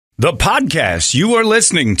The podcast you are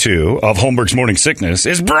listening to of Holmberg's Morning Sickness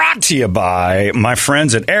is brought to you by my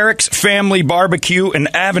friends at Eric's Family Barbecue in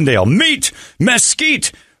Avondale. Meet,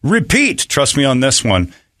 mesquite, repeat. Trust me on this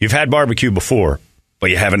one. You've had barbecue before,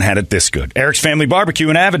 but you haven't had it this good. Eric's Family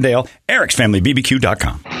Barbecue in Avondale,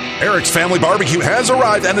 ericsfamilybbq.com. Eric's Family Barbecue has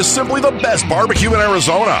arrived and is simply the best barbecue in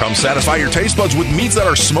Arizona. Come satisfy your taste buds with meats that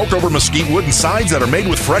are smoked over mesquite wood and sides that are made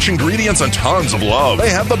with fresh ingredients and tons of love.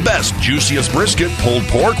 They have the best, juiciest brisket, pulled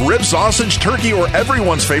pork, rib sausage, turkey, or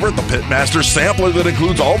everyone's favorite, the Pitmaster Sampler that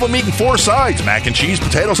includes all the meat and 4 sides, mac and cheese,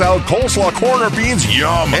 potato salad, coleslaw, corn, or beans,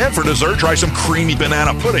 yum. And for dessert, try some creamy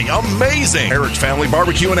banana pudding, amazing. Eric's Family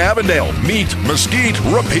Barbecue in Avondale. Meat, mesquite,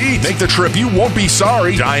 repeat. Make the trip, you won't be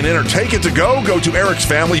sorry. Dine in or take it to go. Go to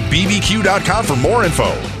ericsfamilybbq.com for more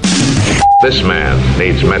info. This man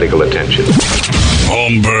needs medical attention.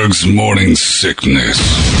 Holmberg's Morning Sickness.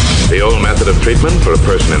 The old method of treatment for a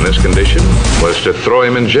person in this condition was to throw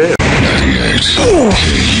him in jail. 98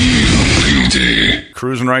 KUPD.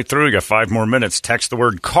 Cruising right through. We got 5 more minutes. Text the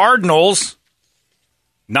word Cardinals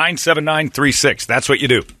 97936. That's what you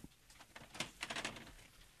do.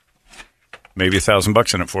 Maybe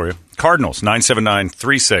 $1,000 in it for you. Cardinals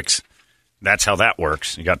 97936. That's how that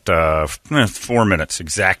works. You got 4 minutes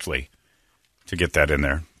exactly to get that in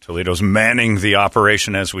there. Toledo's manning the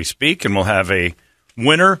operation as we speak, and we'll have a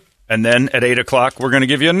winner. And then at 8 o'clock, we're going to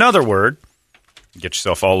give you another word. Get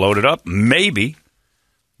yourself all loaded up. Maybe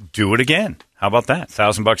do it again. How about that?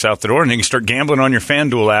 $1,000 out the door, and you can start gambling on your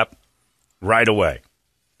FanDuel app right away.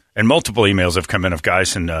 And multiple emails have come in of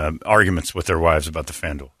guys in arguments with their wives about the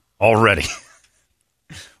FanDuel already,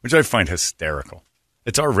 which I find hysterical.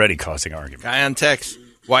 It's already causing argument. Guy on text.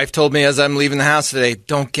 Wife told me as I'm leaving the house today,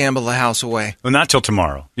 don't gamble the house away. Well, not till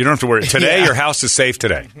tomorrow. You don't have to worry. Today, Your house is safe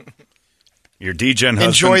today. Your D-Gen husband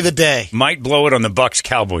enjoy the day. Might blow it on the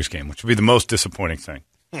Bucks-Cowboys game, which would be the most disappointing thing.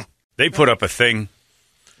 They put up a thing,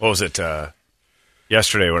 what was it,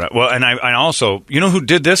 yesterday? And I also, you know who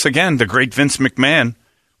did this again? The great Vince McMahon,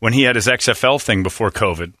 when he had his XFL thing before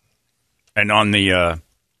COVID. And on the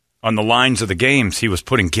lines of the games, he was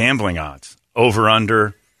putting gambling odds. Over,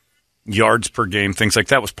 under, yards per game, things like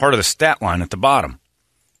that was part of the stat line at the bottom.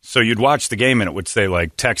 So you'd watch the game and it would say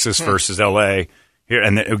like Texas versus L.A. here,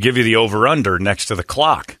 and it would give you the over, under next to the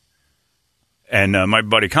clock. And my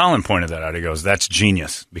buddy Colin pointed that out. He goes, that's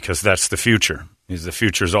genius because that's the future. The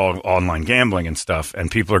future is all online gambling and stuff,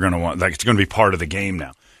 and people are going to want, like, it's going to be part of the game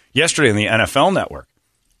now. Yesterday in the NFL Network,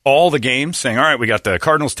 all the games saying, all right, we got the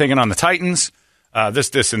Cardinals taking on the Titans,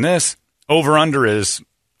 this, and this. Over, under is...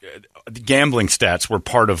 The gambling stats were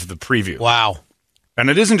part of the preview. Wow. And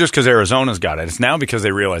it isn't just because Arizona's got it. It's now because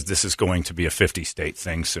they realize this is going to be a 50-state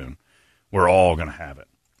thing soon. We're all going to have it.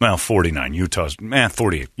 Well, 49.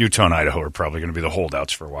 48. Utah and Idaho are probably going to be the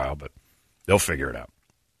holdouts for a while, but they'll figure it out.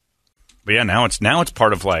 But yeah, now it's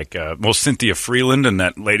part of like, Cynthia Freeland and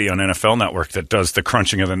that lady on NFL Network that does the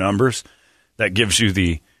crunching of the numbers, that gives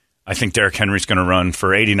you I think Derrick Henry's going to run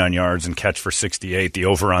for 89 yards and catch for 68. The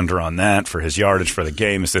over-under on that for his yardage for the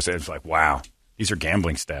game is this. It's like, wow, these are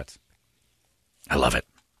gambling stats. I love it.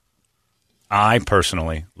 I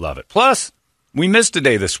personally love it. Plus, we missed a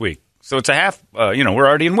day this week. So it's a half, we're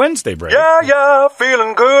already in Wednesday, Brady. Yeah,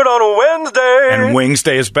 feeling good on a Wednesday. And Wings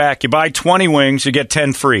Day is back. You buy 20 wings, you get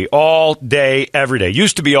 10 free all day, every day.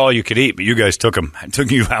 Used to be all you could eat, but you guys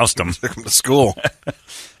you housed them. Took them to school.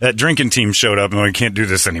 That drinking team showed up and we can't do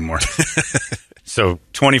this anymore. So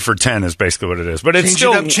 20 for 10 is basically what it is. But it's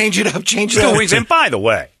Change it up. wings. And by the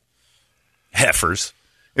way, heifers,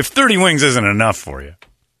 if 30 wings isn't enough for you.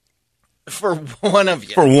 For one of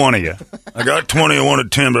you. I got 20, I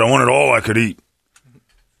wanted 10, but I wanted all I could eat.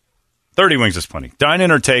 30 wings is plenty. Dine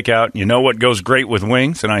in or take out. You know what goes great with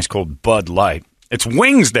wings? An ice cold Bud Light. It's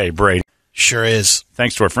Wings Day, Brady. Sure is.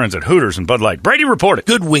 Thanks to our friends at Hooters and Bud Light. Brady, report it.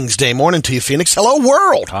 Good Wings Day morning to you, Phoenix. Hello,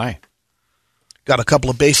 world. Hi. Got a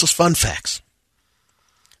couple of baseless fun facts.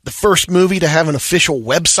 The first movie to have an official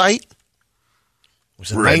website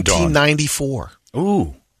was in Red Dawn. 1994.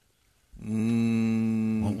 Ooh.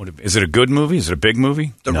 Is it a good movie? Is it a big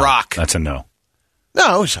movie? The No, Rock. That's a no.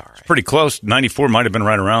 No, it was all right. Pretty close. 94 might have been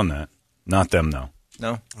right around that. Not them, though.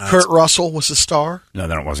 No. Kurt Russell was the star. No,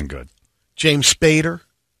 then it wasn't good. James Spader.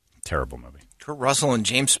 Terrible movie. Kurt Russell and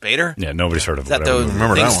James Spader? Yeah, nobody's heard of Is that whatever those movie.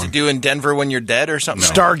 Remember that things one. to do in Denver when you're dead or something?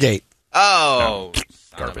 Stargate. Oh.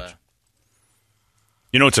 Garbage.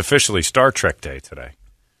 You know, it's officially Star Trek Day today.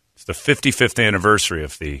 It's the 55th anniversary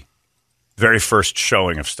of the very first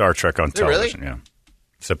showing of Star Trek on television. Really? Yeah.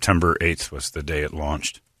 September 8th was the day it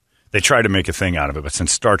launched. They tried to make a thing out of it, but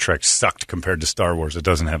since Star Trek sucked compared to Star Wars, it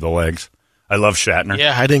doesn't have the legs. I love Shatner.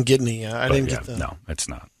 Yeah, I didn't get any. I but didn't yeah, get the. No, it's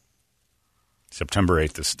not. September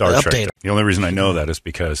 8th is Star Trek. Update. The only reason I know that is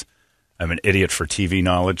because I'm an idiot for TV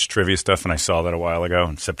knowledge, trivia stuff, and I saw that a while ago.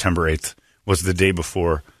 And September 8th was the day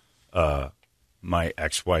before my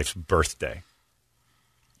ex-wife's birthday.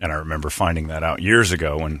 And I remember finding that out years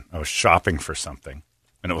ago when I was shopping for something.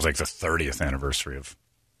 And it was like the 30th anniversary of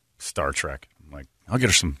Star Trek. I'm like, I'll get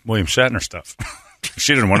her some William Shatner stuff.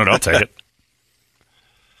 She didn't want it, I'll take it.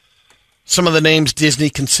 Some of the names Disney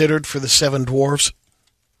considered for the Seven Dwarfs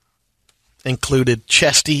included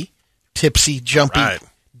Chesty, Tipsy, Jumpy,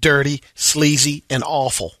 Dirty, Sleazy, and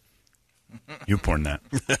Awful. You porn that.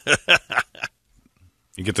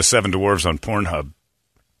 You get the Seven Dwarves on Pornhub.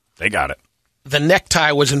 They got it. The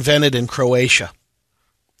necktie was invented in Croatia.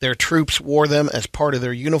 Their troops wore them as part of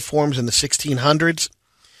their uniforms in the 1600s,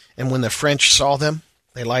 and when the French saw them,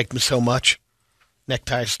 they liked them so much,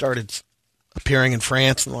 neckties started appearing in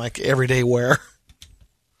France and like everyday wear.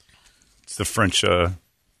 It's the French...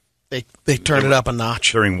 They turned it up a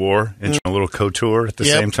notch. During war, and a little couture at the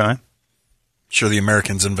same time. Sure, the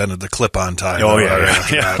Americans invented the clip-on tie. Oh,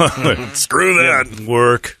 yeah. Screw that. Yeah,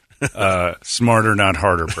 work. Smarter, not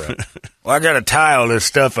harder, Brett. Well, I got to tie all this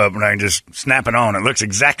stuff up and I can just snap it on. It looks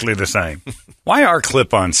exactly the same. Why are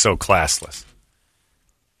clip-ons so classless?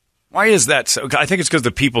 Why is that so? I think it's because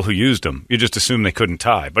the people who used them, you just assume they couldn't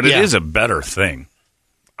tie. But it is a better thing.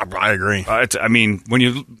 I agree. I mean, when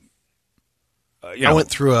you... I went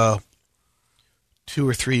through a 2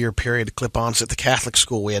 or 3 year period of clip-ons at the Catholic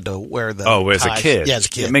school. We had to wear the as ties. a kid. Yeah, as a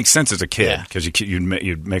kid. It makes sense as a kid because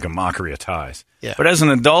you'd make a mockery of ties. Yeah. But as an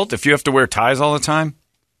adult, if you have to wear ties all the time,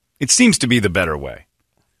 it seems to be the better way.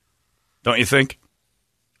 Don't you think?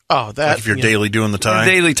 Oh, that... Like if you're daily doing the tie?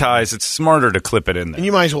 Daily ties, it's smarter to clip it in there. And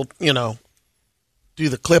you might as well, do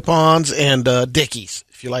the clip-ons and Dickies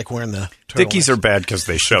if you like wearing the turtlenecks. Dickies are bad because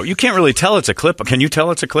they show. You can't really tell it's a clip-on. Can you tell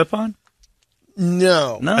it's a clip-on?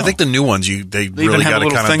 No. I think the new ones, they really got to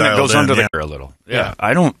kind of thing that goes under the hair a little. Yeah.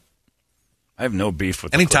 I have no beef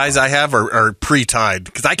with any ties I have are pre-tied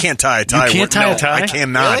because I can't tie a tie. You can't tie a tie? I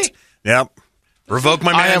cannot. Really? Yep. Revoke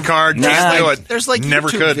my man card. Can't do it. There's like never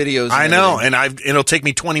YouTube could. videos. I know, and it'll take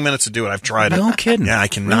me 20 minutes to do it. I've tried it. No kidding. Yeah, I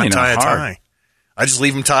cannot Really tie a not hard. tie. I just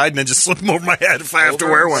leave them tied and then just slip them over my head if I have to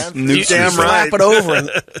wear one. You Damn right. slap it over and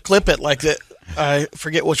clip it like that. I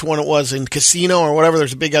forget which one it was in Casino or whatever.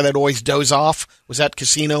 There's a big guy that always doze off. Was that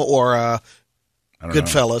Casino or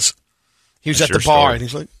Goodfellas? He was That's at the your bar story. and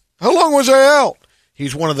he's like, "How long was I out?"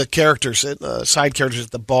 He's one of the characters, side characters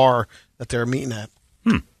at the bar that they're meeting at.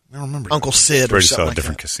 I don't remember. Uncle Sid or Brady something saw a like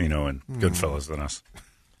different that. casino and Goodfellas than us.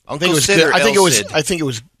 I think it was. Sid or I think it El was. Cid? I think it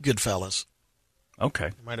was Goodfellas. Okay.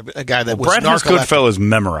 It might have been a guy that was Brad has narcoleptic. Goodfellas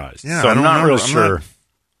memorized. Yeah, so I I'm don't not real remember. sure.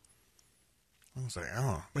 I was like,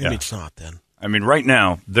 oh. Maybe it's not then. I mean, right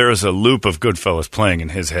now, there is a loop of Goodfellas playing in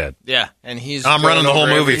his head. Yeah, and he's... I'm running the whole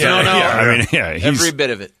movie through. He's, every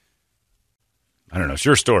bit of it. I don't know. It's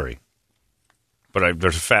your story. But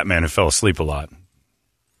there's a fat man who fell asleep a lot.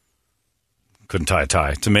 Couldn't tie a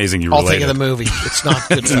tie. It's amazing you I'll related. think of the movie. It's not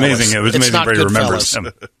Goodfellas. It's amazing. It was It's amazing not Brady remembers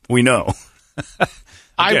Goodfellas. him. We know.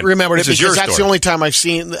 I Again, remembered it this is your because that's the story. only time I've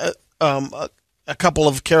seen a couple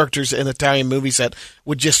of characters in Italian movies that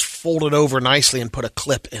would just fold it over nicely and put a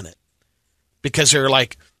clip in it because they're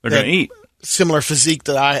like They're going to eat. similar physique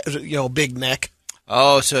that I, big neck.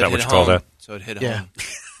 Oh, so it that hit what you home. call that? So it hit Yeah. home.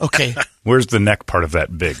 Okay. Where's the neck part of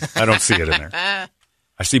that big? I don't see it in there.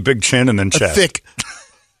 I see big chin and then A chest. thick.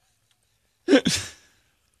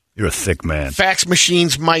 You're a thick man. Fax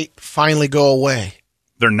machines might finally go away.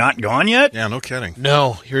 They're not gone yet? Yeah, no kidding.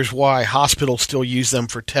 No, here's why. Hospitals still use them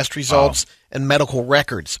for test results and medical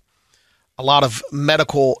records. A lot of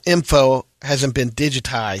medical info hasn't been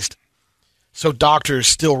digitized, so doctors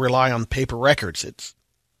still rely on paper records. It's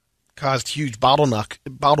caused huge bottlenecks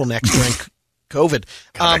during COVID.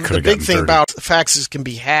 God, that could've the big gotten thing dirty. about faxes can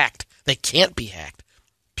be hacked. They can't be hacked.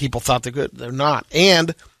 People thought they're good. They're not.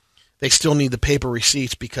 And they still need the paper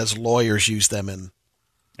receipts because lawyers use them in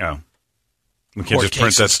Oh. We can't Court just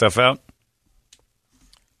print that cases. stuff out?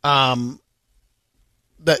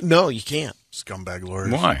 no, you can't. Scumbag lawyers.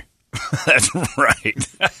 Why? That's right.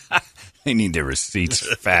 They need their receipts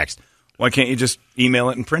faxed. Why can't you just email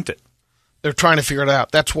it and print it? They're trying to figure it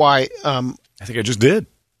out. That's why I think I just did.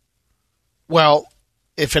 well,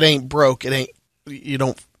 if it ain't broke, it ain't. You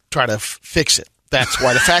don't try to fix it. That's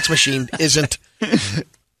why the fax machine isn't.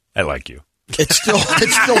 I like you. It's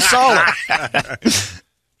still solid.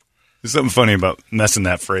 There's something funny about messing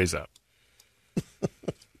that phrase up.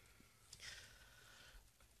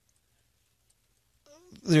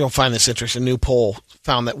 You'll find this interesting. A new poll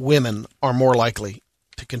found that women are more likely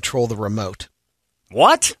to control the remote.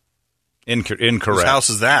 What? Incorrect. Whose house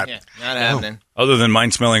is that? Yeah, not happening. Other than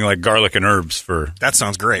mine smelling like garlic and herbs for... That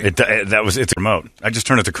sounds great. It's a remote. I just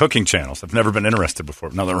turn it to cooking channels. I've never been interested before.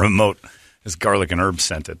 Now the remote is garlic and herb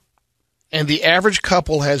scented. And the average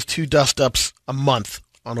couple has 2 dust-ups a month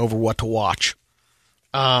on over what to watch.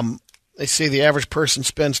 They say the average person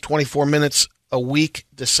spends 24 minutes a week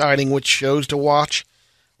deciding which shows to watch,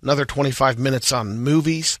 another 25 minutes on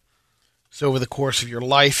movies. So over the course of your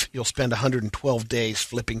life, you'll spend 112 days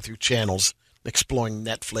flipping through channels, exploring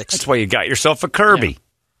Netflix. That's why you got yourself a Kirby. Yeah.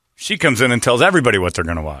 She comes in and tells everybody what they're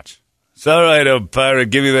going to watch. It's all right, oh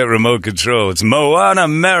pirate, give me that remote control. It's Moana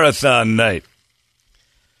Marathon night.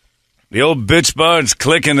 The old bitch barn's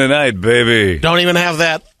clicking tonight, baby. Don't even have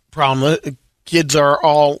that problem. Kids are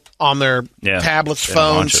all on their tablets,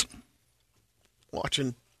 phones,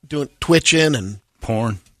 watching, doing twitching and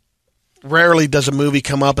porn. Rarely does a movie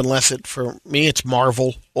come up unless for me it's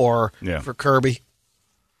Marvel or for Kirby.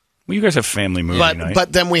 Well, you guys have family movie night.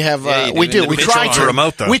 But then we have we try to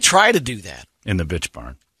remote though. We try to do that in the bitch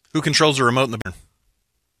barn. Who controls the remote in the barn?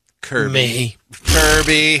 Kirby. Me.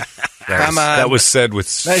 Kirby. Come on. That was said with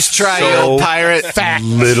nice try, you old pirate.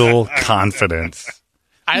 Little confidence.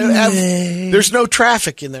 There's no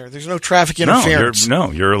traffic in there. There's no traffic interference.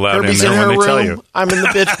 You're allowed Kirby's in there when they room. tell you. I'm in the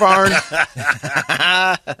bitch barn.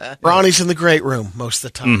 Ronnie's in the great room most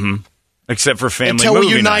of the time. Mm-hmm. Except for family Until movie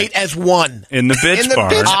we unite night. as one. In the bitch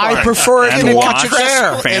barn. I prefer it to watch it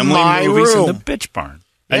there. Family in my movies room. in the bitch barn.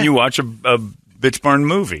 Yeah. And you watch a bitch barn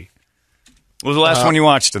movie. What was the last one you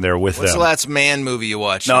watched in there with them? What's the last man movie you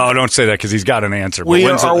watched? No, don't say that because he's got an answer. We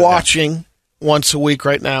are watching once a week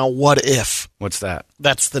right now, What If? What's that?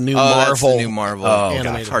 That's the new Marvel. That's the new Marvel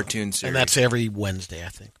animated cartoon series. And that's every Wednesday, I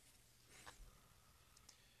think.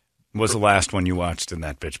 What was the last one you watched in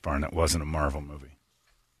that bitch barn that wasn't a Marvel movie?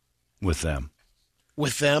 With them.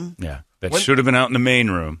 With them? Yeah. That should have been out in the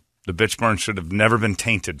main room. The bitch barn should have never been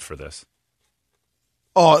tainted for this.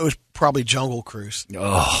 Oh, it was probably Jungle Cruise.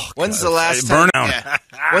 Oh, when's the last time? Burnout. Yeah.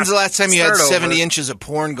 When's the last time you had 70 inches of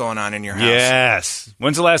porn going on in your house? Yes.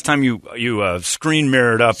 When's the last time you screen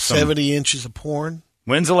mirrored up 70 inches of porn?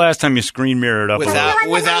 When's the last time you screen mirrored up without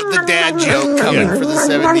the dad joke coming for the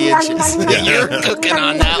 70 inches? You're cooking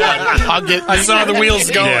on that one. I saw the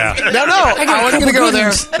wheels going. Yeah. No, I wasn't going to go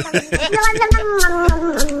there.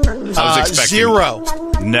 I was expecting 0.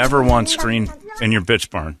 Never once screen in your bitch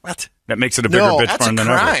barn. What? That makes it a bigger bitch barn than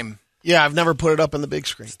ever. That's a crime. Yeah, I've never put it up on the big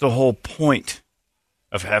screen. It's the whole point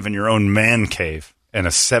of having your own man cave and a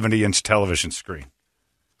 70-inch television screen.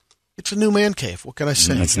 It's a new man cave. What can I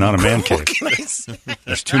say? It's not a man cave.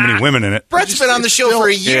 There's too many women in it. Brett's been on the show for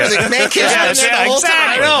a year. The man cave's been there the whole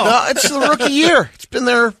time. No, it's the rookie year. It's been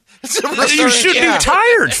there. You should be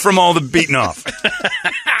tired from all the beating off.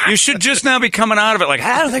 You should just now be coming out of it like,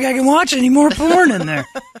 I don't think I can watch any more porn in there.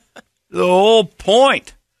 The whole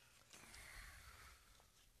point.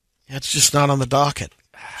 It's just not on the docket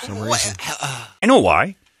for some reason. I know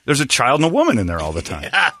why. There's a child and a woman in there all the time.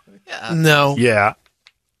 No. Yeah.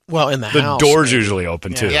 Well, in the house. The door's usually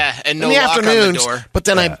open, too. Yeah, and no in the lock afternoons, on the door. But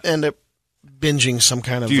then I end up binging some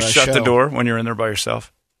kind of Do you shut show. the door when you're in there by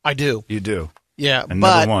yourself? I do. You do? Yeah, and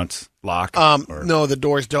but never once lock. No, the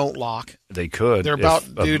doors don't lock. They could. They're about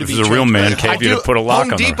due to be. If it's a real man cave, you'd put a lock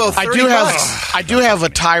Home on Depot, there. I do have a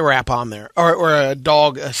tie wrap on there, or a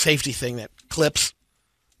dog safety thing that clips,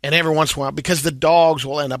 and every once in a while, because the dogs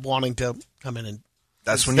will end up wanting to come in and.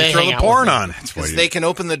 That's when you throw the porn on. Because they can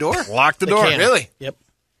open the door. Lock the door. Really? Yep.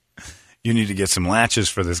 You need to get some latches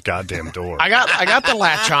for this goddamn door. I got the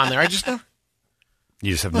latch on there. I just don't.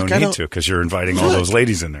 You just have no need to because you're inviting all those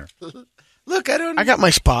ladies in there. Look, I got my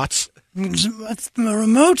spots. The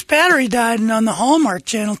remote's battery died on the Hallmark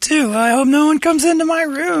channel, too. I hope no one comes into my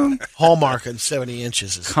room. Hallmark and 70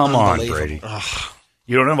 inches is Come on, unbelievable. Brady. Ugh.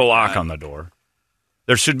 You don't have a lock on the door.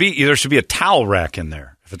 There should be a towel rack in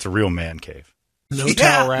there if it's a real man cave. No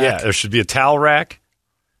towel rack. Yeah, there should be a towel rack.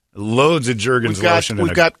 Loads of Jergens lotion.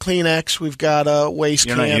 We've got Kleenex. We've got a waste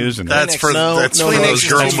You're can. not using That's that. for those girl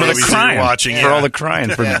movies you're watching. For all the crying.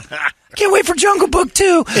 Can't wait for Jungle Book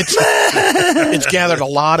 2. It's gathered a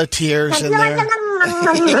lot of tears in there.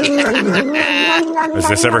 Has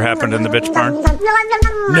this ever happened in the bitch barn?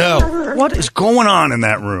 No. What is going on in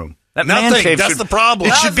that room? That man Nothing. cave That's the problem.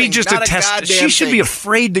 It should be just Not a a test. goddamn She should thing. be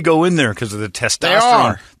afraid to go in there because of the testosterone. They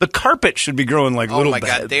are. The carpet should be growing like Oh little my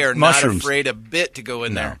God, they are mushrooms. not afraid a bit to go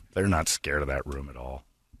in No, there. they're not scared of that room at all.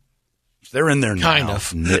 They're in there now, Kind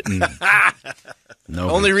of. knitting. No,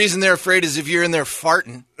 Only reason they're afraid is if you're in there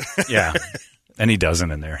farting. yeah, and he doesn't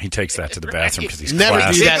in there. He takes that to the bathroom because he's Never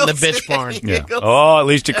classy. do that in the bitch barn. Yeah. Oh, at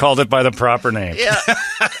least you called it by the proper name. Yeah.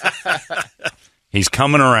 He's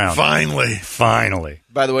coming around. Finally. Finally.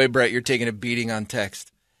 By the way, Brett, you're taking a beating on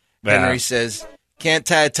text. Yeah. Henry says, Can't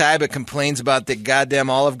tie a tie, but complains about the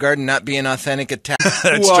goddamn Olive Garden not being authentic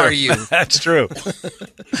Italian. Who true. are you? That's true.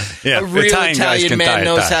 Yeah, A real Italian man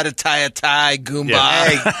knows tie. how to tie a tie, Goomba.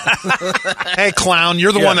 Yeah. Hey, clown,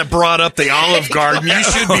 you're the one that brought up the Olive Garden. You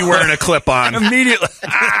should be wearing a clip-on. Immediately.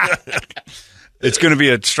 It's going to be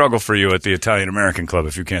a struggle for you at the Italian American Club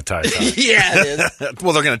if you can't tie a tie. Yeah, it is.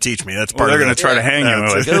 Well, they're going to teach me. That's Well, part they're of going it. to try to hang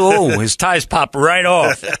you. Like, oh, his ties pop right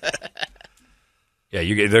off. Yeah,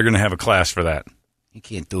 they're going to have a class for that. You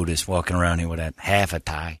can't do this walking around here with that half a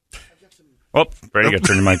tie. Oh, Brady, got to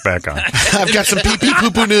turn your mic back on. I've got some pee-pee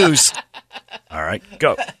poo-poo news. All right,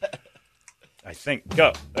 go. I think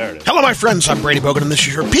go. There it is. Hello, my friends. I'm Brady Bogan, and this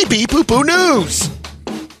is your pee-pee poo-poo news.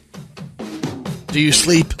 Do you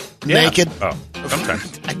sleep naked? Oh,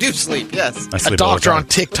 sometimes. I do sleep, yes. I sleep A all the doctor time. on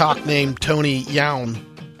TikTok named Tony Yown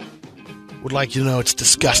would like you to know it's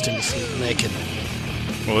disgusting to sleep naked.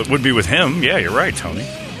 Well, it would be with him. Yeah, you're right, Tony.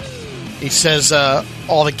 He says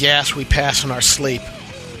all the gas we pass in our sleep,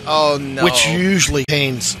 Oh, no. which usually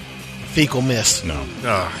contains fecal mist. No.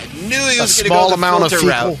 I knew he A was going to small go the amount of filter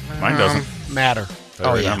fecal route. Mine doesn't. matter.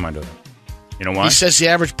 Oh, yeah. Mine doesn't. You know why? He says the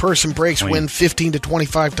average person breaks Clean. wind 15 to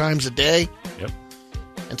 25 times a day, Yep.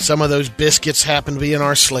 and some of those biscuits happen to be in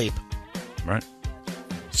our sleep. Right.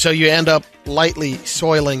 So you end up lightly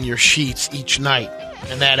soiling your sheets each night,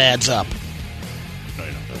 and that adds up. No,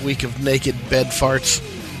 you don't. A week of naked bed farts.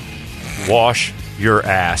 Wash your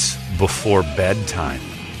ass before bedtime.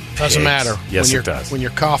 Doesn't Pigs. matter. Yes, when you're, it does. When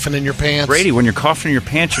you're coughing in your pants. Brady, when you're coughing in your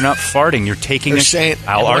pants, you're not farting. You're taking They're it. saying,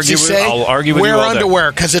 I'll what's he argue with say? I'll argue with Wear you all day.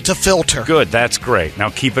 underwear because it's a filter. Good, that's great. Now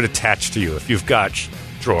keep it attached to you. If you've got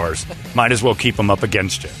drawers, might as well keep them up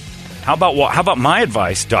against you. How about my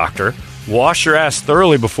advice, doctor? Wash your ass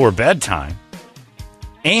thoroughly before bedtime.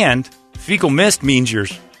 And fecal mist means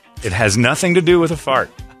it has nothing to do with a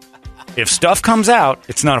fart. If stuff comes out,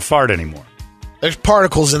 it's not a fart anymore. There's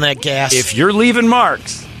particles in that gas. If you're leaving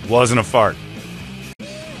marks, wasn't a fart.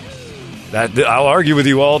 I'll argue with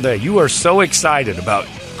you all day. You are so excited about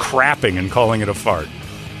crapping and calling it a fart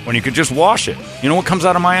when you could just wash it. You know what comes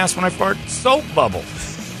out of my ass when I fart? Soap bubble.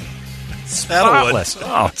 Spotless.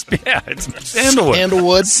 Oh, it's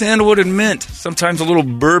sandalwood. Sandalwood and mint. Sometimes a little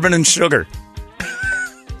bourbon and sugar.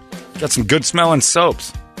 Got some good smelling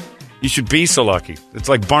soaps. You should be so lucky. It's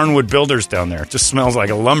like Barnwood Builders down there. It just smells like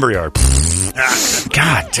a lumberyard.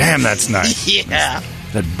 God damn, that's nice. Yeah.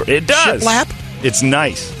 It does. Shiplap? It's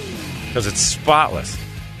nice because it's spotless.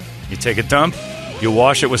 You take a dump, you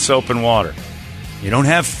wash it with soap and water. You don't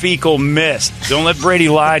have fecal mist. Don't let Brady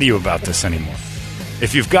lie to you about this anymore.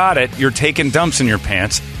 If you've got it, you're taking dumps in your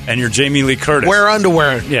pants and you're Jamie Lee Curtis. Wear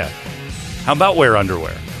underwear. Yeah. How about wear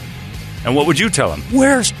underwear? And what would you tell him?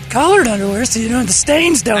 Wear collared underwear so the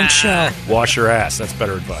stains don't show. Wash your ass. That's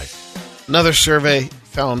better advice. Another survey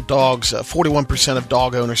found dogs, 41% of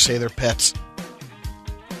dog owners say their pets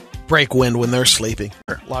break wind when they're sleeping.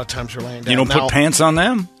 A lot of times they're laying down. You don't put pants on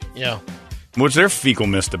them? Yeah. What's their fecal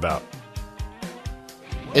mist about?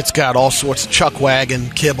 It's got all sorts of chuck wagon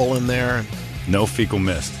kibble in there. No fecal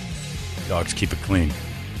mist. Dogs keep it clean.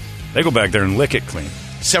 They go back there and lick it clean.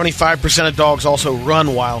 75% of dogs also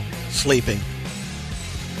run while sleeping,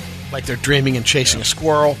 like they're dreaming and chasing a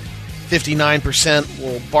squirrel. 59%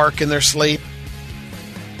 will bark in their sleep.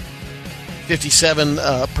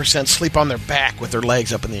 57% sleep on their back with their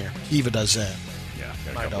legs up in the air. Eva does that. Yeah,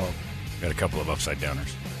 My dog. Got a couple of upside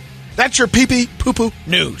downers. That's your pee-pee poo-poo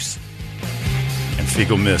news. And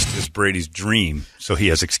fecal mist is Brady's dream, so he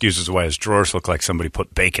has excuses why his drawers look like somebody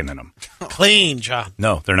put bacon in them. Clean, John.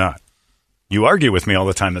 No, they're not. You argue with me all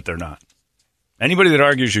the time that they're not. Anybody that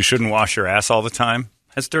argues you shouldn't wash your ass all the time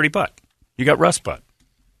has dirty butt. You got rust butt.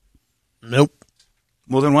 Nope.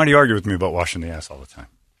 Well, then why do you argue with me about washing the ass all the time?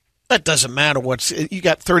 That doesn't matter. You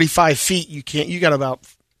got 35 feet. You got about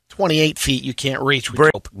 28 feet you can't reach with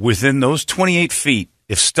rope. Within those 28 feet,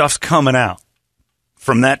 if stuff's coming out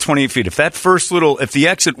from that 28 feet, if the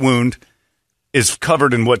exit wound is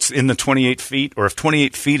covered in what's in the 28 feet, or if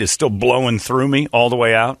 28 feet is still blowing through me all the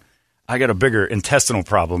way out, I got a bigger intestinal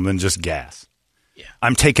problem than just gas. Yeah.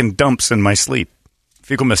 I'm taking dumps in my sleep.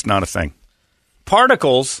 Fecal mist, not a thing.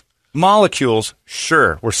 Particles, molecules,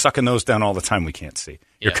 sure, we're sucking those down all the time we can't see.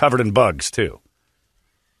 You're covered in bugs, too.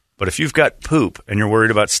 But if you've got poop and you're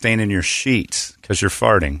worried about staining your sheets because you're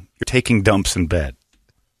farting, you're taking dumps in bed.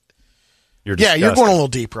 You're disgusting. You're going a little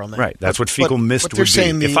deeper on that. Right, that's what fecal mist would be.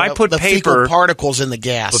 Saying if I put the paper, fecal particles in the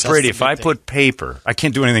gas. But Brady, if I put paper, I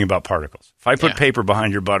can't do anything about particles. If I put paper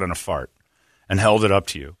behind your butt on a fart and held it up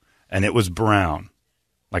to you, and it was brown,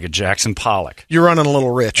 like a Jackson Pollock, you're running a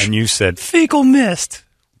little rich, and you said fecal mist,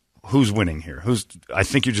 who's winning here? I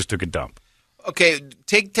think you just took a dump. Okay,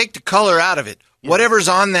 take the color out of it. Whatever's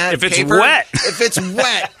on that If it's paper, wet. If it's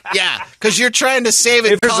wet, yeah, because you're trying to save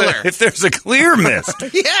it color. If there's a clear mist.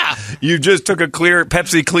 Yeah. You just took a clear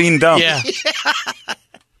Pepsi clean dump. Yeah.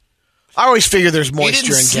 I always figure there's moisture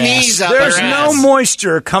didn't in sneeze gas. out There's their no ass.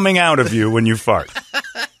 moisture coming out of you when you fart.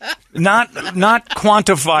 Not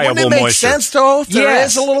quantifiable Wouldn't it make moisture. sense, though, if there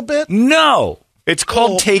Yes. is a little bit? No. It's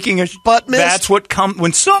called Little taking a butt mist? That's what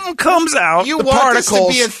when something comes out. You The want this to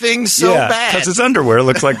particles. be a thing so bad. because his underwear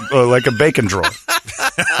looks like a bacon drawer.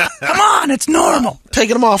 Come on, it's normal.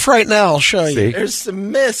 Taking them off right now. I'll show you. See? There's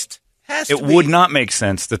some mist. Has to It be. would not make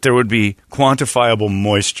sense that there would be quantifiable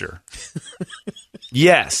moisture.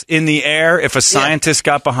 Yes, in the air, if a scientist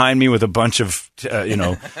got behind me with a bunch of,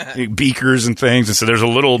 beakers and things, and so there's a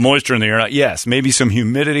little moisture in the air, yes, maybe some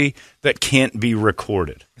humidity that can't be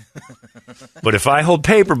recorded. But if I hold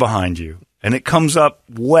paper behind you and it comes up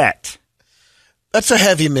wet, That's a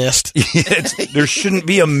heavy mist. there shouldn't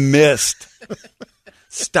be a mist.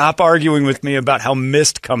 Stop arguing with me about how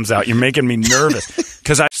mist comes out. You're making me nervous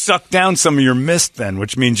because I sucked down some of your mist then,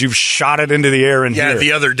 which means you've shot it into the air in Yeah, here.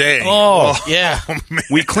 the other day. Oh, Yeah.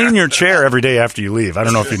 we clean your chair every day after you leave. I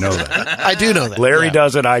don't know if you know that. I do know that. Larry Yeah.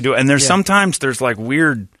 does it. I do. And there's sometimes there's like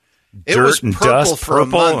weird It was dirt and purple dust, for a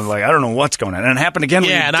purple, month. and like I don't know what's going on. And it happened again. when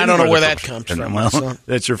Yeah, you and I didn't don't know wear where the that purple comes shirt. from, Well, so.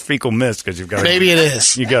 that's your fecal mist because you've got Maybe it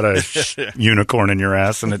is. you got a unicorn in your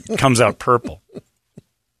ass and it comes out purple.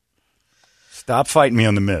 Stop fighting me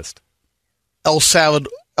on the mist. El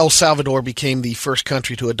Salvador became the first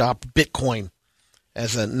country to adopt Bitcoin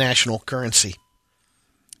as a national currency.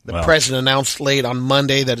 The Wow. president announced late on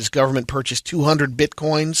Monday that his government purchased 200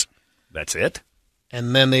 Bitcoins, That's it.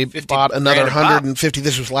 and then they 50 bought another grand a pop. 150.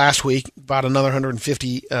 This was last week. Bought another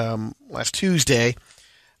 150 last Tuesday,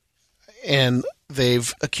 and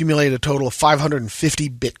they've accumulated a total of 550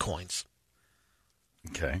 Bitcoins.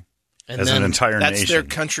 Okay. And As then an entire That's nation. their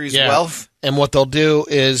country's Yeah. wealth. And what they'll do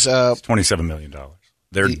is $27 million.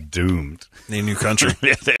 They're doomed. The new country.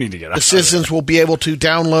 Yeah, they need to get out. the citizens will be able to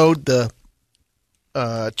download the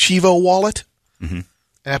Chivo wallet,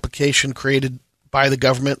 application created by the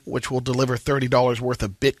government, which will deliver $30 worth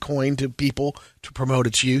of Bitcoin to people to promote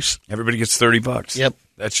its use. Everybody gets $30. Yep.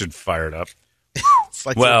 That should fire it up. It's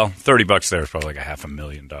like Well, $30 there is probably like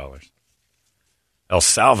 $500,000. El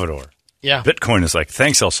Salvador. yeah, Bitcoin is like,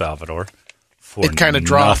 thanks, El Salvador. For It kinda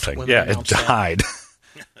dropped nothing. when they Yeah, it announced that. died.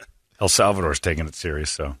 El Salvador's taking it serious,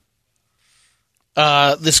 so.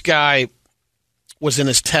 this guy was in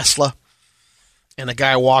his Tesla, and a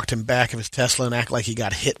guy walked in back of his Tesla and acted like he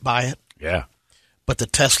got hit by it, Yeah. but the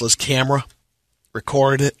Tesla's camera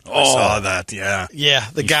recorded it. I saw that, yeah. Yeah,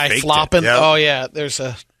 the guy faked it. flopping. Yep. Oh yeah, there's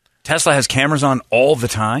a. Tesla has cameras on all the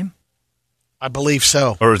time? I believe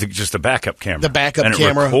so. Or is it just a backup camera? The backup and it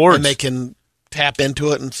camera, records. and they can tap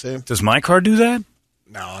into it and see. Does my car do that?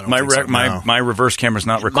 No, I don't My think so, no. my reverse camera's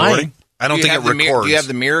not might. recording? I don't Do you think have it the records. Do you have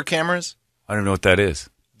the mirror cameras? I don't know what that is.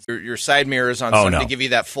 Your side mirrors on Oh, something no. to give you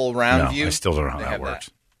that full round No, view? I still don't know how They that have works.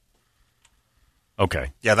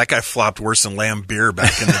 Okay. Yeah, that guy flopped worse than lamb beer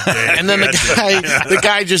back in the day. And then the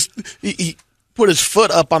guy just he put his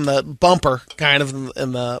foot up on the bumper, kind of,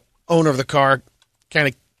 and the owner of the car kind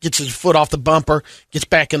of gets his foot off the bumper, gets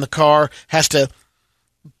back in the car, has to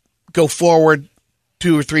go forward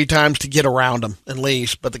 2 or 3 times to get around him and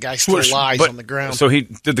leaves, but the guy still lies But- on the ground. So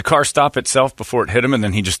did the car stop itself before it hit him, and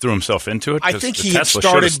then he just threw himself into it? I 'Cause think the he had Tesla should've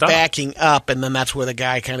started stopped. backing up, and then that's where the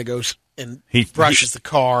guy kind of goes and He- brushes the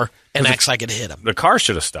car and 'Cause acts like it hit him. The car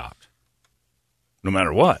should have stopped, no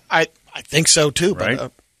matter what, I think so too, right?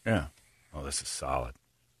 but Yeah. Oh, this is solid.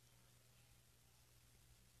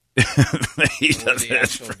 He does the it.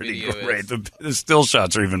 It's actual pretty video great. The still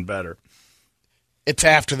shots are even better. it's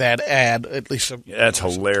after that ad, at least. Yeah, that's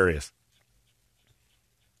hilarious.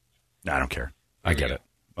 No, I don't care. I get it.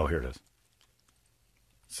 Oh, here it is.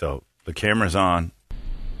 So the camera's on.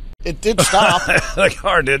 It did stop. The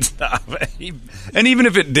car did stop. And even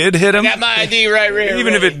if it did hit him, Got my ID right here.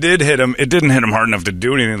 even if it did hit him, it didn't hit him hard enough to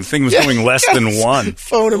do anything. The thing was going less than 1.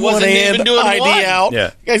 Phone in one Wasn't even hand, doing ID one. out.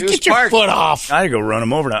 Yeah. Guys, It was get your parked. foot off. I had to go run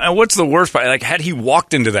him over now. And what's the worst part? Like, had he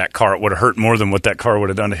walked into that car, it would have hurt more than what that car would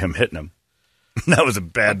have done to him hitting him. That was a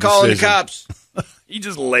bad Calling the decision. cops. He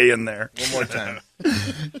just lay in there. One more time.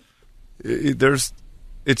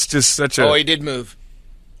 It's just such a. Oh, he did move.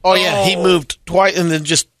 Oh, yeah, he moved twice and then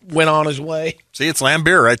just went on his way. See, it's lamb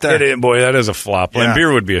beer right there. Boy, that is a flop. Yeah.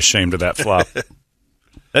 Lambier would be ashamed of that flop.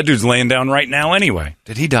 That dude's laying down right now anyway.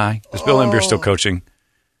 Did he die? Is Bill Lambier still coaching?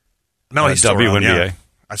 No, he's still around, WNBA. yeah.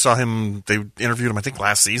 I saw him. They interviewed him, I think,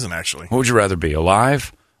 last season, actually. What would you rather be,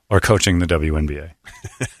 alive or coaching the WNBA?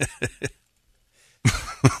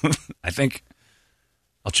 I think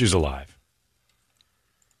I'll choose alive.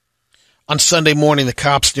 On Sunday morning, the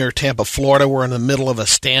cops near Tampa, Florida, were in the middle of a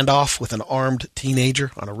standoff with an armed teenager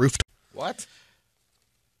on a rooftop. What?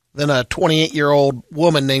 Then a 28-year-old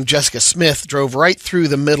woman named Jessica Smith drove right through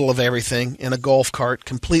the middle of everything in a golf cart,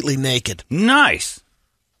 completely naked. Nice.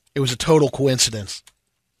 It was a total coincidence.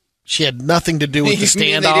 She had nothing to do with the You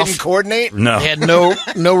mean standoff. they didn't coordinate? No. They had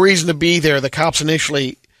no reason to be there. The cops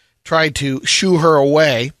initially tried to shoo her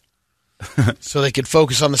away so they could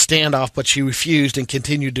focus on the standoff, but she refused and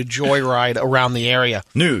continued to joyride around the area.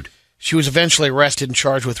 Nude. She was eventually arrested and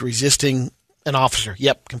charged with resisting an officer.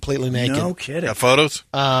 Yep, completely naked. No kidding. Got photos?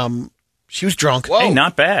 She was drunk. Whoa. Hey,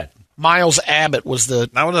 not bad. Miles Abbott was the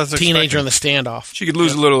Not what I was teenager expecting. in the standoff. She could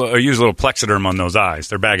lose a little, or use a little Plexiderm on those eyes.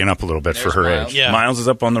 They're bagging up a little bit There's for her Miles. age. Yeah. Miles is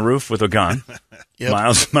up on the roof with a gun. Yep.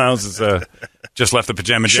 Miles is just left the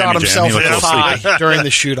pajama jam. Shot himself He in looked a the little thigh sleepy. during the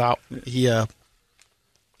shootout.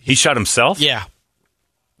 He shot himself? Yeah,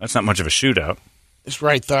 That's not much of a shootout. his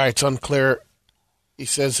right thigh. It's unclear. He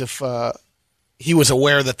says if he was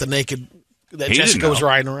aware that He Jessica didn't was know.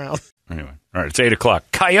 riding around. Anyway, all right, it's 8 o'clock.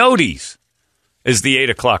 Coyotes is the 8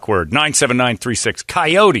 o'clock word. 97936.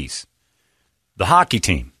 Coyotes. The hockey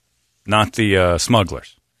team, not the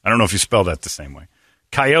smugglers. I don't know if you spell that the same way.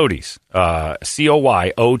 Coyotes.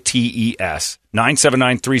 Coyotes.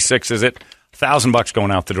 97936 is it. $1,000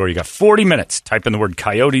 going out the door. You got 40 minutes. Type in the word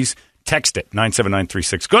coyotes. Text it.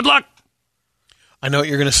 97936. Good luck. I know what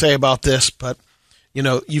you're going to say about this, but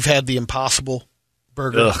you've had the Impossible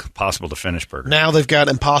Burger. Ugh, possible to finish burger. Now they've got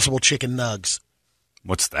Impossible Chicken Nugs.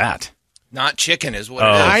 What's that? Not chicken is what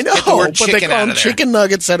it is. I know, Get the word but they chicken call out them of there. chicken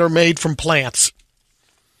nuggets that are made from plants.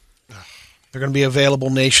 They're going to be available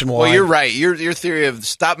nationwide. Well, you're right. Your theory of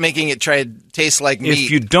stop making it taste like meat.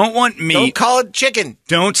 If you don't want meat, Don't call it chicken.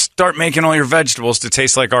 don't start making all your vegetables to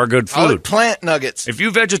taste like our good Call food. it plant nuggets. If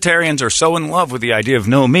you vegetarians are so in love with the idea of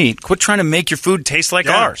no meat, quit trying to make your food taste like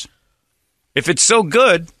ours. If it's so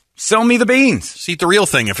good, sell me the beans. Just eat the real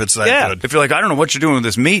thing if it's that good. If you're like, I don't know what you're doing with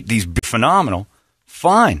this meat, these be phenomenal,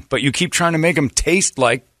 fine. But you keep trying to make them taste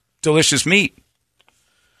like delicious meat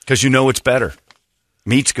because you know it's better.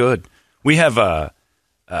 Meat's good. We have a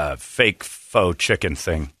fake faux chicken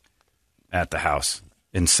thing at the house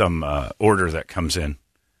in some order that comes in.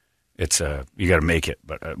 It's you got to make it,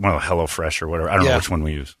 but one of the HelloFresh or whatever. I don't know which one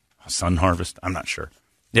we use. Sun Harvest. I'm not sure.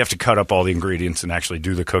 You have to cut up all the ingredients and actually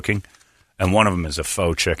do the cooking, and one of them is a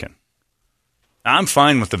faux chicken. I'm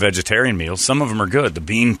fine with the vegetarian meals. Some of them are good. The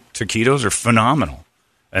bean taquitos are phenomenal,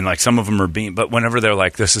 and like some of them are bean. But whenever they're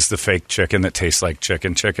like, "This is the fake chicken that tastes like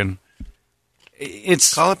chicken,"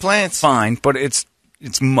 it's Call it plants. fine, but it's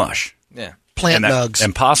mush. Yeah. plant and nugs.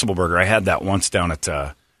 Impossible Burger. I had that once down at.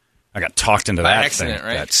 I got talked into By that accident, thing.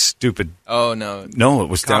 right? That stupid. Oh, no. No, it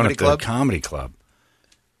was down Comedy at the club? comedy club.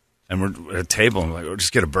 And we're at a table, and we're like, "We'll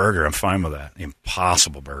just get a burger. I'm fine with that." The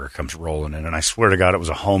Impossible Burger comes rolling in, and I swear to God, it was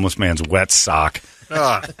a homeless man's wet sock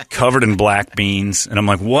covered in black beans. And I'm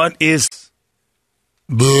like, what is...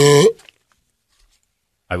 I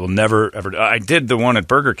will never, ever... I did the one at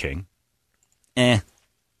Burger King.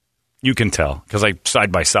 You can tell, because I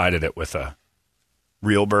side-by-sided it with a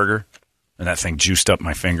real burger, and that thing juiced up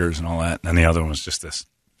my fingers and all that. And the other one was just this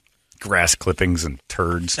grass clippings and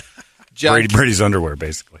turds. John, Brady's underwear,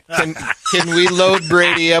 basically. Can we load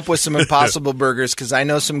Brady up with some Impossible Burgers? Because I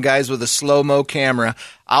know some guys with a slow-mo camera.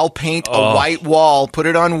 I'll paint a white wall, put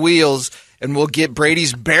it on wheels, and we'll get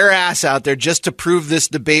Brady's bare ass out there just to prove this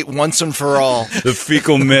debate once and for all. The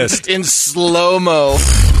fecal mist. In slow-mo.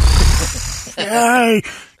 I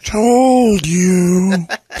told you.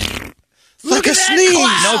 Look a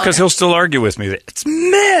sneeze. No, because he'll still argue with me. That it's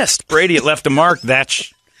mist. Brady, it left a mark.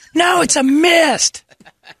 No, it's a mist.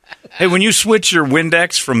 Hey, when you switch your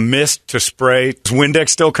Windex from mist to spray, does Windex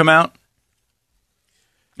still come out?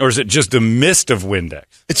 Or is it just a mist of Windex?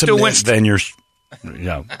 It's a still mist. Then you just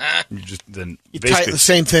then You basically the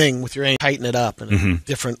same thing with your aim. Tighten it up in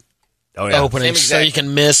different openings Same so you exact-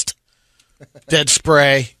 can mist, dead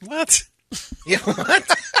spray. What? Yeah, what?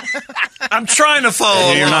 I'm trying to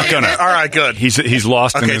follow. You're not along. gonna. All right, good. He's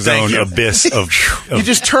lost in Okay, his thank own you. abyss of You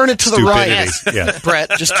just turn it to the right. stupidity. Yeah. Brett,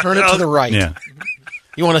 just turn it to the right. Yeah.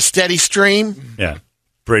 You want a steady stream? Yeah.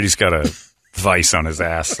 Brady's got a vice on his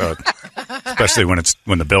ass, so especially when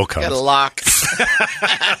the bill comes. Got a lock.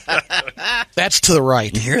 That's to the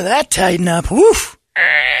right. You hear that tighten up? Woof.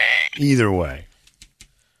 Either way.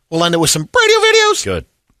 We'll end it with some radio videos. Good.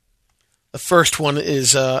 The first one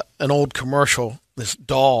is an old commercial. This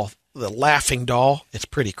doll, the laughing doll. It's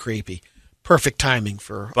pretty creepy. Perfect timing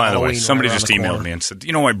for By the way, Halloween somebody right just around the emailed corner. me and said,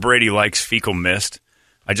 "You know why Brady likes fecal mist?"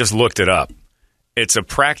 I just looked it up. It's a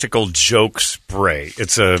practical joke spray.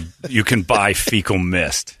 You can buy fecal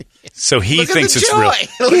mist. So he Look at thinks the it's joy. real.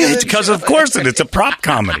 Look at the Because joy. of course it's a prop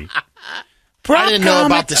comedy. I didn't know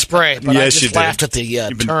about the spray, but I Yes, just you did. laughed at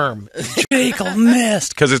the term. Fecal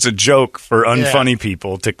mist. Because it's a joke for unfunny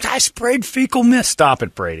people to. I sprayed fecal mist. Stop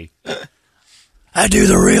it, Brady. I do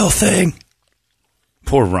the real thing.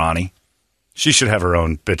 Poor Ronnie. She should have her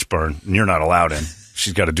own bitch burn, and you're not allowed in.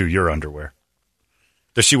 She's got to do your underwear.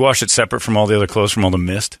 Does she wash it separate from all the other clothes from all the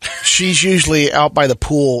mist? She's usually out by the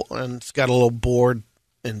pool, and it's got a little board,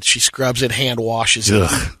 and she scrubs it, hand washes it.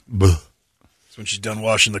 Ugh. Buh. That's when she's done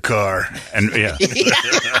washing the car. And yeah.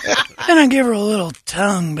 And I give her a little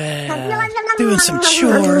tongue bath. Doing some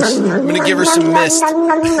chores. I'm going to give her some mist.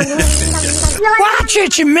 Watch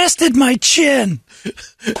it, you misted my chin.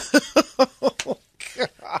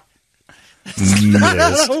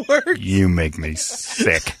 Mist. You make me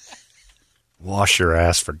sick. Wash your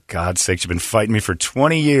ass, for God's sake. You've been fighting me for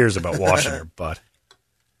 20 years about washing your butt.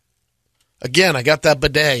 Again, I got that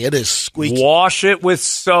bidet. It is squeaky. Wash it with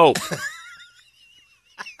soap.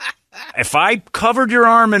 If I covered your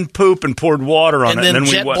arm in poop and poured water on And it, then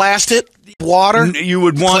jet blast it, water, you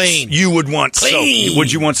would want clean. soap.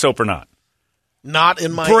 Would you want soap or not? Not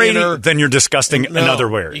in my Brady, inner. then you're disgusting No, another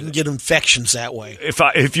way. You can get infections that way.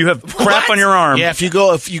 If you have crap on your arm, Yeah, if you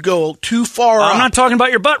go too far I'm up. not talking about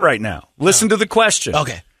your butt right now. Listen to the question.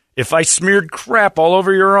 Okay. If I smeared crap all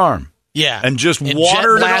over your arm, Yeah. and just And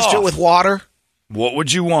watered jet blast it it off, with water, what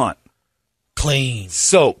would you want? clean.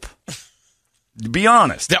 Soap. Be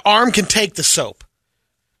honest. The arm can take the soap.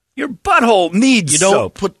 Your butthole needs You don't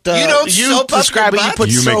soap. put. You don't soap up describe your it. You butt? put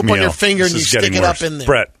You make soap me on your ill. finger This and you is stick getting it up worse. in there.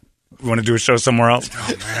 Brett, you want to do a show somewhere else?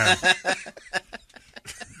 Oh, man.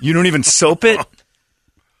 You don't even soap it?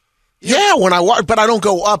 Yeah, when but I don't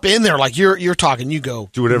go up in there like you're talking. You go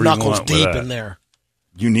Do whatever you knuckles want with deep that. in there.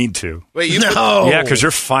 You need to. Wait, you Yeah, because you're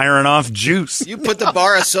firing off juice. you put the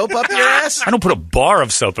bar of soap up your ass? I don't put a bar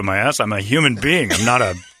of soap in my ass. I'm a human being. I'm not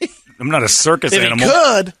a circus If animal. he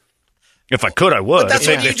could, If I could, I would. That's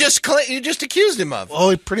If what they- you just accused him of. well,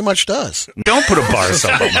 he pretty much does. Don't put a bar of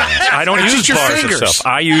soap on my ass. I don't It's use just your bars fingers. of soap.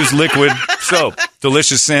 I use liquid soap.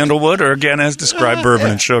 Delicious sandalwood, or again, as described, bourbon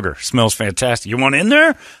and sugar. Smells fantastic. You want in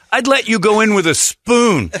there? I'd let you go in with a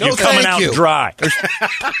spoon. You're coming thank out you. dry.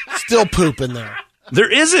 Still poop in there. There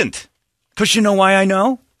isn't. Because you know why I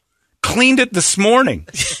know? Cleaned it this morning.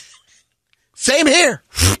 Same here.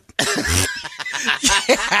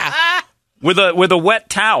 With a wet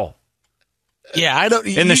towel. Yeah, I don't.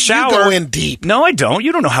 In the shower. you go in deep. No, I don't.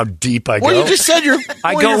 You don't know how deep I go. Well, you just said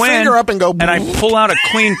I pull go your in finger up and go. and I pull out a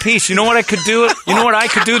clean piece. You know what I could do? You know what I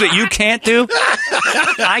could do that you can't do?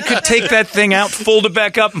 I could take that thing out, fold it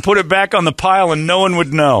back up, and put it back on the pile, and no one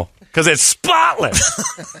would know because it's spotless.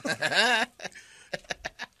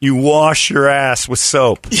 You wash your ass with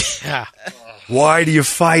soap. Yeah. Why do you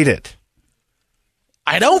fight it?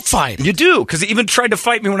 I don't fight it. You do, because he even tried to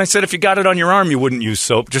fight me when I said if you got it on your arm, you wouldn't use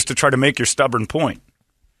soap, just to try to make your stubborn point.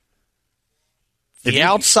 The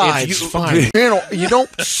outside's fine. You don't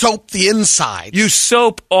soap the inside. You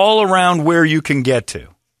soap all around where you can get to.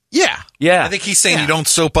 Yeah. Yeah. I think he's saying you don't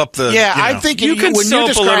soap up the. Yeah, you know. I think You can when soap a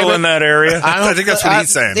describe little it, in that area. I think that's what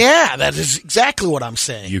he's saying. Yeah, that is exactly what I'm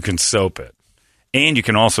saying. You can soap it. And you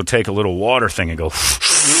can also take a little water thing and go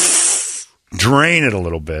drain it a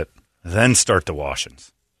little bit, then start the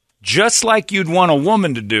washings. Just like you'd want a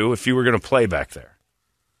woman to do if you were going to play back there.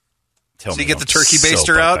 Tell So me you get the don't turkey soap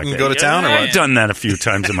baster up out back and there. go to town, or I've what? done that a few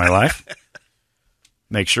times in my life.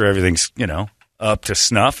 Make sure everything's, up to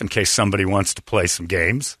snuff in case somebody wants to play some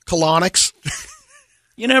games. Colonics.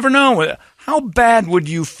 You never know. How bad would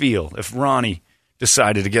you feel if Ronnie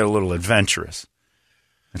decided to get a little adventurous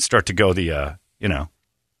and start to go the,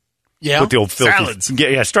 Yeah. put the old filthy Salads.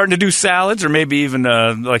 Yeah, starting to do salads, or maybe even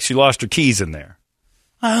like she lost her keys in there.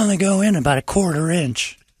 I only go in about a quarter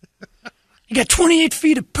inch. You got 28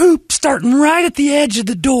 feet of poop starting right at the edge of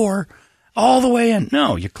the door, all the way in.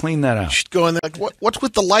 No, you clean that out. Should go in there. Like, what's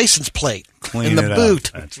with the license plate Clean in the it out.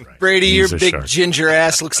 boot? That's right. Brady, He's your a big shark. ginger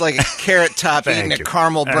ass looks like a carrot top eating a you.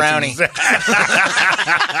 caramel That's brownie.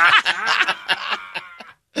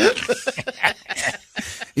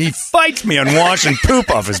 He fights me on washing poop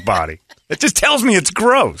off his body. It just tells me it's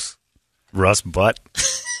gross. Russ butt.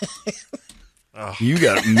 You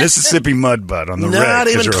got Mississippi mud butt on the Not red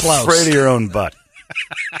because even you're close. afraid of your own butt.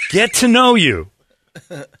 Get to know you.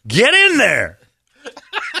 Get in there.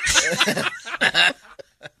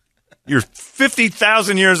 You're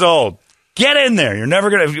 50,000 years old. Get in there. You're never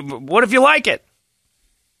going to. What if you like it?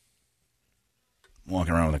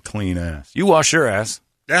 Walking around with a clean ass. You wash your ass.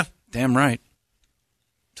 Yeah. Damn right.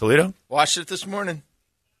 Toledo? Washed it this morning.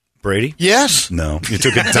 Brady? Yes. No. You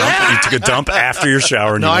took a dump. You took a dump after your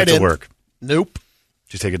shower and No, you I went to didn't. work. Nope.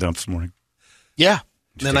 Did you take a dump this morning? Yeah.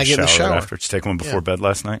 Did you Then take I a get in the shower. right after? Did you take one before bed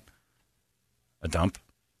last night? A dump?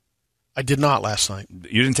 I did not last night.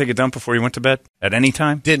 You didn't take a dump before you went to bed at any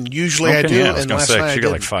time? Didn't. Usually I do. Yeah, I was and going to last say, night I you got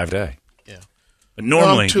didn't. like 5 day. Yeah. But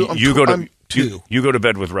normally, you go to two. You go to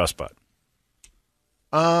bed with rust butt.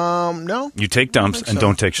 No. You take dumps and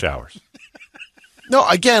don't take showers. No,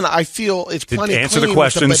 again, I feel it's plenty Answer clean the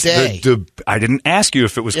questions. with the bidet. I didn't ask you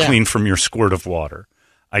if it was clean from your squirt of water.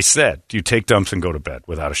 I said, do you take dumps and go to bed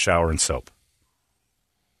without a shower and soap?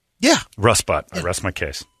 Yeah. Rust butt. I rest my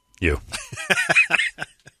case. You.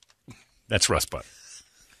 That's rust butt.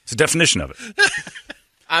 It's a definition of it.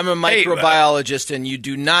 I'm a microbiologist, and you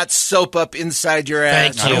do not soap up inside your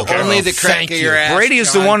ass. Thank you. Only the crack of your ass. Brady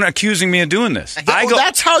is the one accusing me of doing this. I go,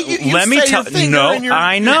 that's how you let me tell. No,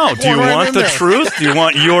 I know. Do you want the truth? Do you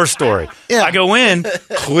want your story? Yeah. I go in,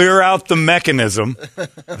 clear out the mechanism,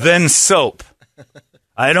 then soap.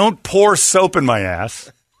 I don't pour soap in my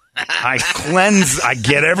ass. I cleanse. I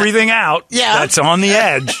get everything out that's on the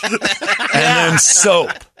edge, and then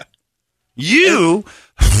soap. You.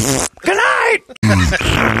 Good night.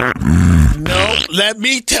 No, let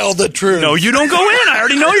me tell the truth. No, you don't go in. I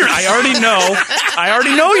already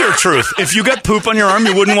know your truth. If you got poop on your arm,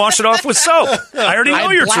 you wouldn't wash it off with soap. I already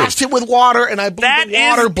know your truth. I blast it with water, and I believe the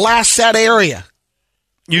water blasts that area.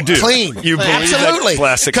 You do. Clean. You believe Absolutely.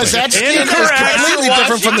 Because that skin is completely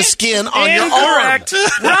different from the skin on your arm.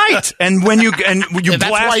 Right. And when you blast,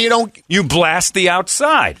 that's why you blast the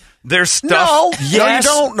outside. There's stuff. No, yes, no, you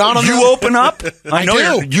don't. Not on you open up. I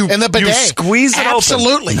know do. you in the bidet. You squeeze it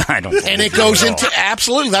absolutely. open. I don't. And it goes into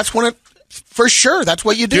absolutely. That's when it. For sure, that's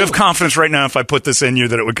what you do. Do you have confidence right now if I put this in you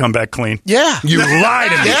that it would come back clean? Yeah. You lie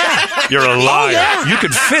to me. Yeah. You're a liar. Oh, yeah. You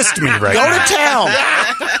could fist me right now. Go to town.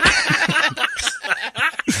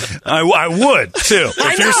 I would, too.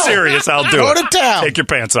 If you're serious, I'll do it. Go to town. Take your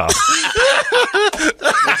pants off.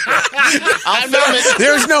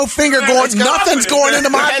 There's no finger going. Nothing's going into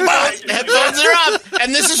my butt. Headphones are up.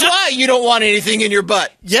 And this is why you don't want anything in your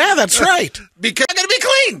butt. Yeah, that's right. Because I'm going to be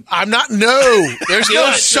clean. I'm not. No. There's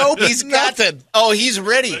no soap. He's nothing. He's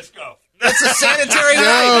ready. Let's go. That's a sanitary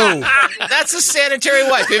wipe. That's a sanitary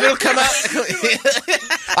wipe. Maybe it'll come out.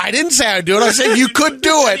 I didn't say I'd do it. I said you could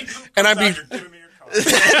do it. And I'd be...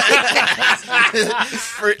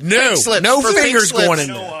 no fingers going in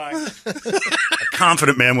there. A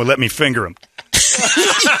confident man would let me finger him.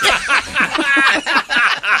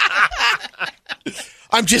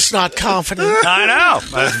 I'm just not confident. I know.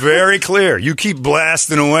 That's very clear. You keep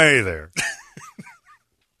blasting away there.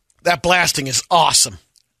 That blasting is awesome.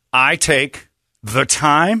 I take the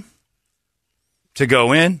time to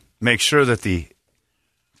go in, make sure that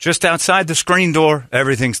just outside the screen door,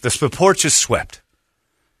 the porch is swept.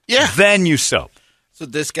 Yeah. Then you soap. So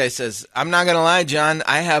this guy says, I'm not going to lie, John.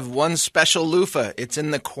 I have one special loofah. It's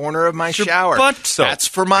in the corner of my shower. Butt soap. That's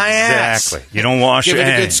for my ass. Exactly. You don't wash Give your it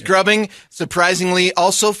a hands. good scrubbing. Surprisingly,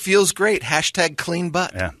 also feels great. # clean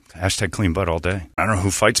butt. Yeah. # clean butt all day. I don't know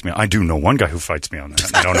who fights me. I do know one guy who fights me on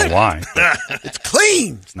that. I don't know why. It's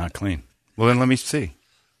clean. It's not clean. Well, then let me see.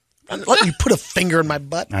 Let you put a finger in my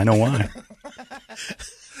butt. I know why.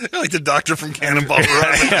 Like the doctor from Cannonball Run.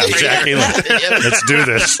 Yeah, Jackie, let's do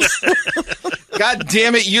this. God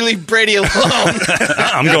damn it, you leave Brady alone.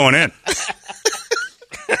 I'm going in.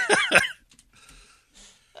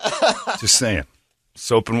 Just saying.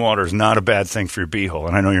 Soap and water is not a bad thing for your beehole,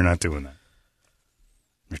 and I know you're not doing that.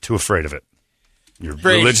 You're too afraid of it. Your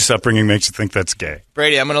religious upbringing makes you think that's gay.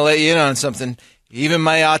 Brady, I'm going to let you in on something. Even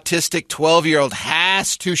my autistic 12-year-old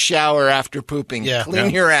has to shower after pooping. Yeah. Clean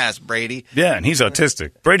your ass, Brady. Yeah, and he's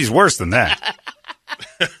autistic. Brady's worse than that.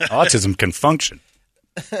 Autism can function.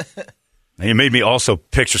 And you made me also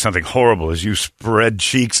picture something horrible as you spread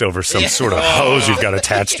cheeks over some sort of hose you've got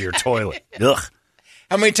attached to your toilet. Ugh.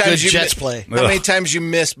 How many times Jets play? How many times you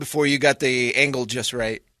missed before you got the angle just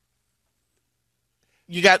right?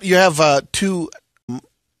 You have two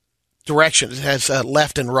directions. It has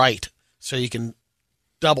left and right, so you can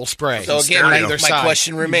double spray. So again, my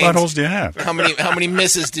question remains: what buttholes do you have? How many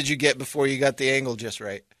misses did you get before you got the angle just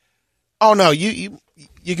right? Oh no, you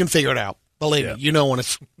can figure it out. Believe me, you know when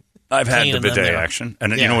it's. I've had the bidet action,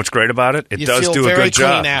 and you know what's great about it? It does do a good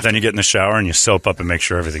job. Then you get in the shower and you soap up and make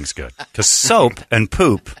sure everything's good. Because soap and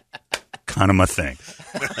poop, kind of my thing.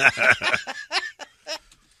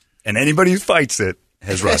 And anybody who fights it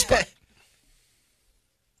has rust butt.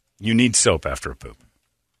 You need soap after a poop.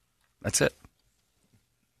 That's it.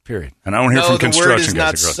 Period. And I don't hear from construction guys. The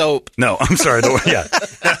word is not soap. No, I'm sorry.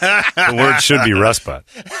 The word should be rust butt.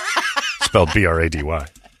 Spelled Brady.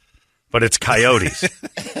 But it's coyotes.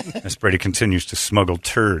 As Brady continues to smuggle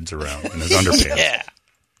turds around in his underpants. Yeah.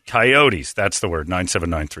 Coyotes, that's the word,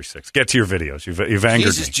 97936. Get to your videos. You've angered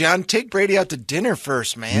Jesus, me. John, take Brady out to dinner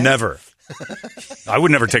first, man. Never. I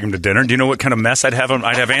would never take him to dinner. Do you know what kind of mess I'd have?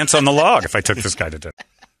 I'd have ants on the log if I took this guy to dinner.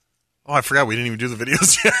 Oh, I forgot we didn't even do the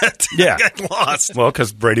videos yet. Yeah. I got lost. Well,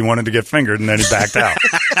 because Brady wanted to get fingered, and then he backed out.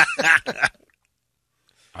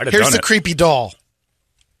 Here's the creepy doll.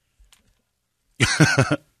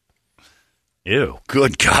 Ew.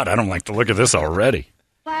 Good God, I don't like the look of this already.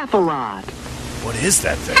 Laugh a lot. What is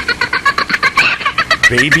that thing?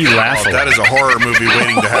 Baby laugh a lot. That is a horror movie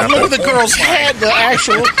waiting to happen. Look at the girl's head, the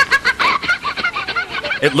actual...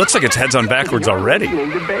 It looks like its head's on backwards already.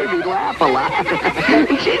 The baby laugh a lot.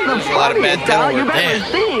 She's the funniest doll you've ever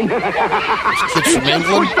seen. Kids from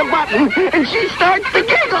England. Push the button and she starts to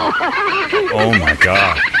giggle. Oh my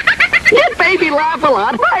God. Get Baby Laugh a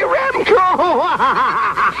Lot by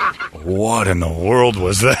Remco. What in the world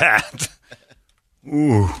was that?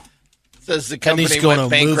 Ooh. Says the company went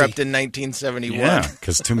bankrupt in 1971. Yeah,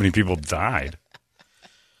 because too many people died.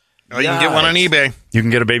 Oh, you can get one on eBay. You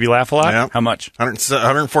can get a Baby Laugh a Lot? Yeah. How much?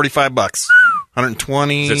 $145.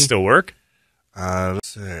 120. Does it still work? Let's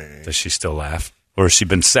see. Does she still laugh? Or has she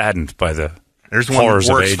been saddened by the There's one that horrors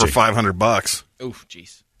of works aging? for $500. Oof,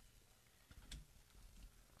 jeez.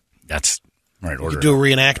 That's right. You Order. do a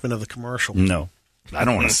reenactment of the commercial. No. I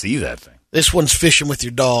don't want to see that thing. This one's fishing with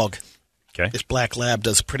your dog. Okay. This black lab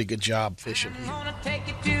does a pretty good job fishing. He's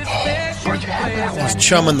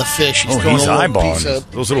chumming the fish. He's throwing he's a little eyeballing piece of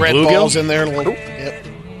those little red bluegills? balls in there. Yep.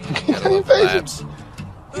 Labs.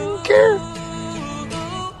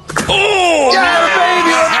 Oh,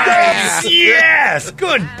 yes! Yes!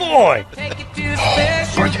 Good boy!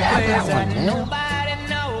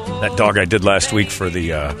 That dog I did last week for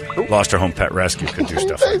the Lost Our Home Pet Rescue could do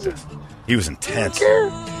stuff like this. He was intense.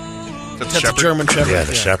 That's a German Shepherd. Yeah,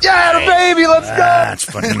 the Shepherd. Yeah, baby, let's go. That's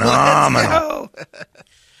phenomenal.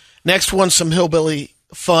 Next one, some hillbilly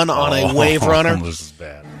fun on a wave runner. This is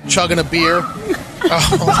bad. Chugging a beer.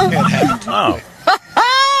 Oh, it happened. Oh.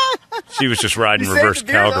 She was just riding reverse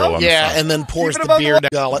cowgirl on the Yeah, front. and then pours the beer down the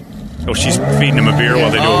gullet. Oh, she's feeding him a beer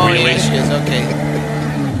while they do a wheelie? Yeah, she is. Okay.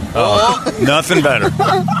 Oh, nothing better.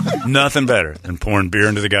 Nothing better than pouring beer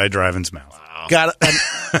into the guy driving's mouth. Got it.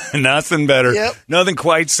 Nothing better. Yep. Nothing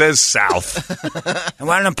quite says south. And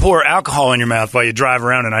why don't I pour alcohol in your mouth while you drive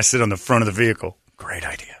around and I sit on the front of the vehicle? Great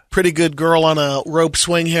idea. Pretty good girl on a rope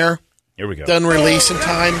swing here. Here we go. Doesn't release in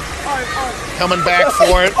time. Coming back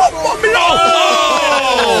for it.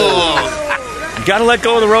 Oh! You got to let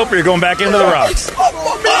go of the rope or you're going back into the rocks.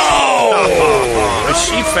 Oh! Is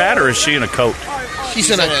she fat or is she in a coat? She's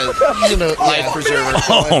in a Life preserver.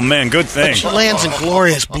 Oh, man, good thing. She lands in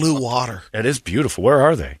glorious blue water. That is beautiful. Where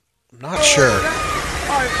are they? I'm not sure.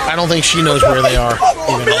 I don't think she knows where they are.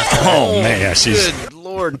 Even after Oh, man, yeah, she's... Good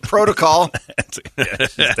Lord. Protocol. Yeah,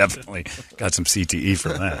 she's definitely got some CTE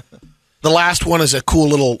from that. The last one is a cool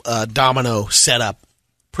little domino setup.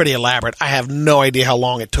 Pretty elaborate. I have no idea how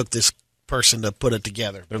long it took this person to put it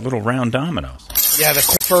together. They're little round dominoes. Yeah, the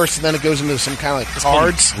first, and then it goes into some kind of like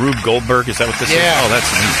cards. Rube Goldberg, is that what this is? Yeah. Oh,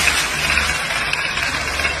 that's neat.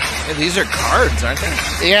 Yeah, these are cards, aren't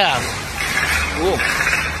they? Yeah. Cool.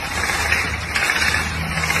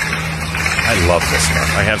 I love this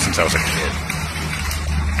stuff. I have since I was a kid.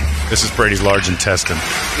 This is Brady's large intestine.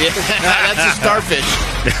 Yeah, that's a starfish.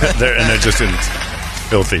 And they're just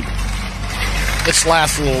filthy. This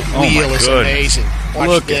last little Oh, my wheel is goodness. amazing. Watch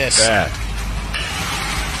Look this. at that.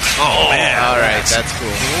 Oh, man. All right, that's cool.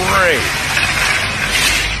 Great.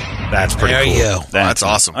 That's pretty There cool. you go. That's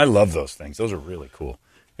awesome. I love those things. Those are really cool.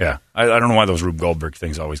 Yeah. I don't know why those Rube Goldberg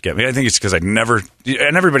things always get me. I think it's because and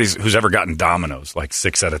everybody who's ever gotten dominoes, like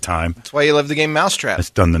 6 at a time, That's why you love the game Mousetrap. has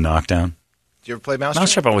done the knockdown. Did you ever play Mousetrap?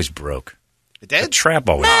 Mousetrap always broke. It The did? trap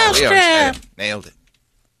always We broke. always had it. Nailed it.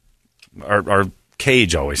 Our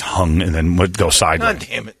cage always hung and then would go sideways. God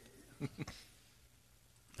damn it.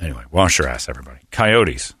 Anyway, wash your ass, everybody.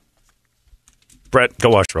 Coyotes. Brett, go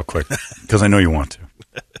wash real quick because I know you want to.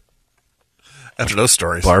 After those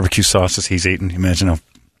stories. Barbecue sauces he's eating. Imagine how.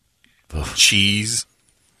 Cheese.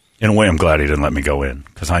 In a way, I'm glad he didn't let me go in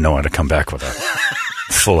because I know I'd have come back with a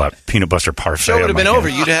full-out peanut butter parfait. Show would on have my been over.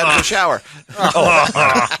 hand. You'd have had the shower.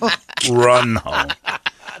 Run home.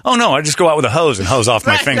 Oh, no, I just go out with a hose and hose off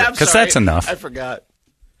my finger I'm because sorry. that's enough. I forgot.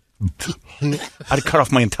 I'd cut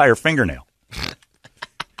off my entire fingernail.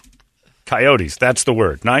 Coyotes, that's the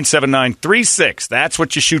word. 97936. That's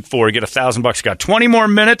what you shoot for. You get $1,000. You got 20 more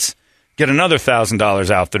minutes. Get another $1,000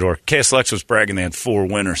 out the door. KSLX was bragging they had 4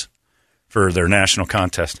 winners for their national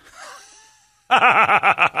contest.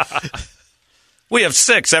 We have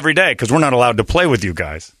 6 every day because we're not allowed to play with you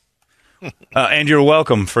guys. And you're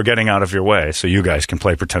welcome for getting out of your way so you guys can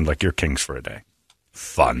play pretend like you're kings for a day.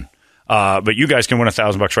 Fun. But you guys can win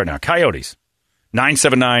 $1,000 right now. Coyotes,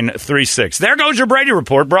 97936. There goes your Brady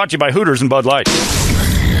Report, brought to you by Hooters and Bud Light.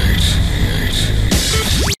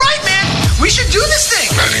 Right, man. We should do this thing.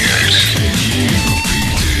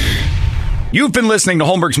 You've been listening to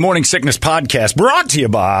Holmberg's Morning Sickness Podcast, brought to you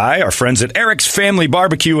by our friends at Eric's Family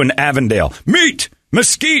Barbecue in Avondale. Meet,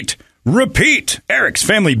 mesquite, repeat.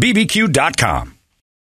 Eric'sFamilyBBQ.com.